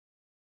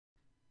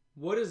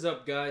What is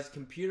up, guys?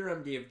 Computer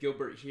MD of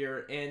Gilbert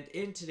here, and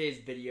in today's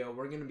video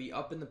we're going to be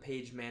up in the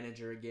page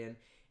manager again,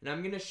 and I'm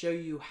going to show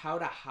you how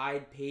to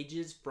hide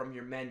pages from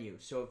your menu.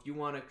 So if you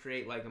want to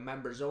create like a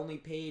members only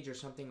page or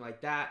something like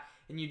that,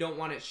 and you don't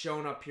want it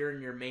shown up here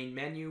in your main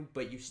menu,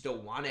 but you still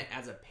want it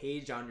as a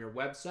page on your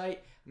website,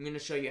 I'm going to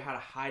show you how to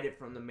hide it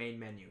from the main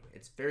menu.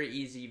 It's very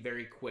easy,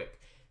 very quick.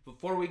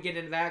 Before we get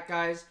into that,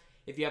 guys,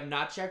 if you have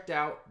not checked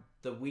out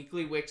the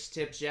weekly Wix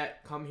tips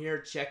yet, come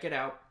here, check it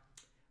out.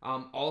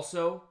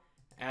 Also,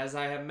 as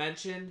I have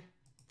mentioned,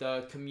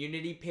 the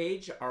community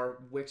page, our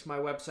Wix My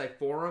Website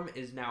forum,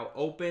 is now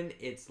open.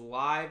 It's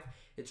live.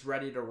 It's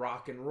ready to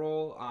rock and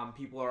roll.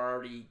 People are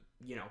already,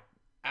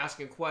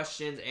 asking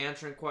questions,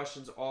 answering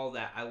questions, all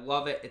that. I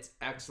love it. It's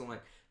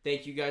excellent.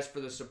 Thank you guys for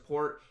the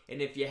support.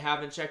 And if you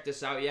haven't checked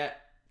this out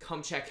yet,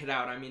 come check it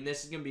out. I mean,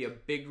 this is going to be a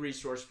big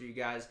resource for you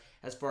guys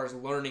as far as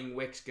learning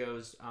Wix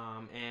goes,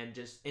 and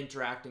just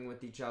interacting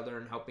with each other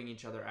and helping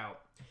each other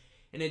out.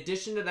 In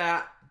addition to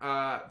that,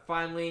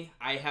 finally,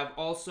 I have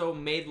also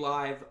made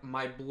live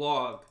my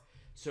blog.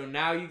 So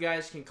now you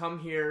guys can come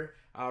here,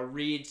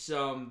 read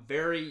some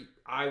very,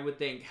 I would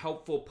think,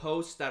 helpful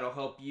posts that'll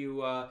help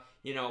you,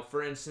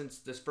 for instance,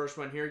 this first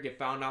one here, get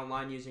found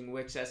online using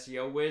Wix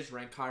SEO Wiz,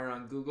 rank higher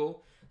on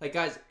Google. Like,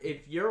 guys,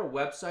 if you're a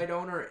website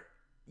owner,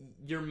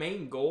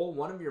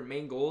 one of your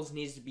main goals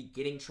needs to be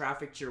getting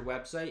traffic to your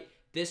website.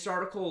 This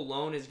article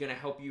alone is going to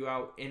help you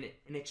out in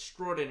an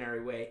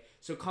extraordinary way.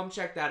 So come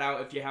check that out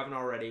if you haven't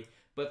already.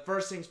 But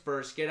first things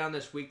first, get on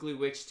this weekly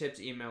Wix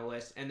tips email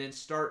list and then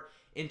start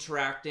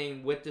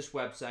interacting with this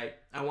website.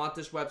 I want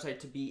this website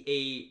to be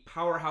a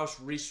powerhouse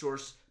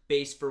resource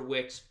base for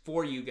Wix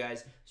for you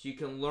guys so you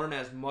can learn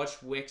as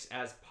much Wix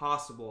as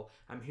possible.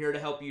 I'm here to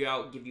help you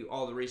out, give you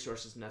all the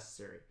resources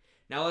necessary.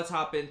 Now let's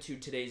hop into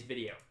today's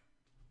video.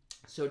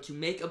 So to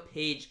make a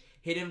page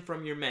hidden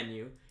from your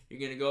menu, you're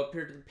going to go up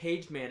here to the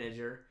page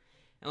manager,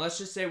 and let's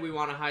just say we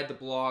want to hide the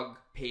blog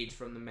page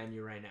from the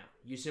menu right now.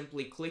 You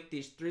simply click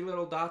these three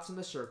little dots in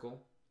the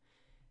circle,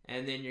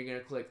 and then you're going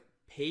to click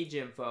page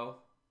info,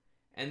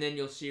 and then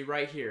you'll see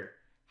right here,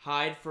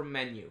 hide from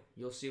menu.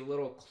 You'll see a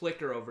little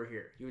clicker over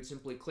here. You would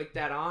simply click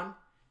that on,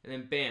 and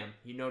then bam,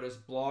 you notice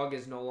blog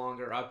is no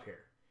longer up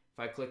here.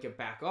 If I click it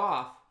back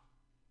off,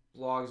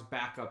 blog's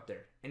back up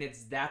there, and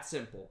it's that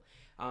simple.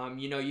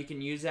 You can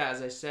use that,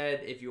 as I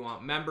said, if you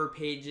want member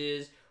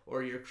pages,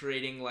 or you're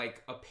creating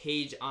like a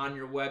page on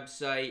your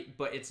website,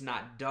 but it's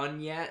not done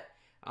yet,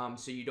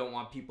 so you don't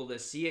want people to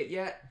see it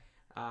yet.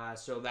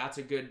 So that's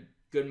a good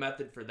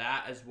method for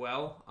that as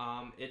well.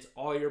 It's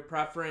all your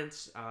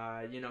preference.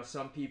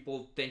 Some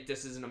people think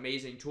this is an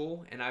amazing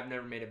tool, and I've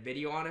never made a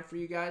video on it for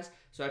you guys,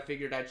 so I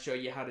figured I'd show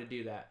you how to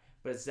do that.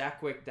 But it's that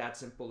quick, that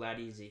simple,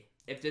 that easy.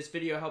 If this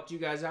video helped you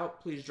guys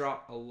out, please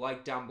drop a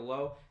like down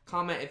below.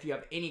 Comment if you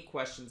have any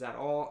questions at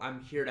all.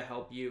 I'm here to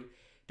help you.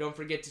 Don't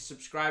forget to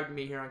subscribe to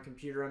me here on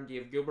Computer MD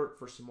of Gilbert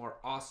for some more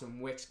awesome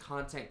Wix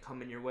content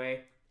coming your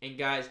way. And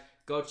guys,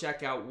 go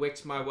check out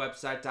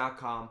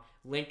wixmywebsite.com.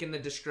 Link in the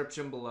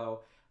description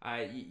below.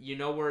 You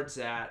know where it's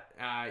at.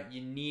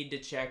 You need to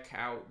check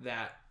out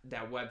that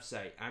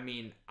website. I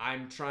mean,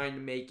 I'm trying to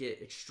make it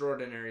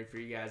extraordinary for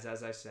you guys,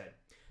 as I said.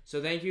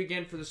 So thank you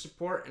again for the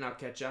support, and I'll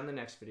catch you on the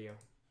next video.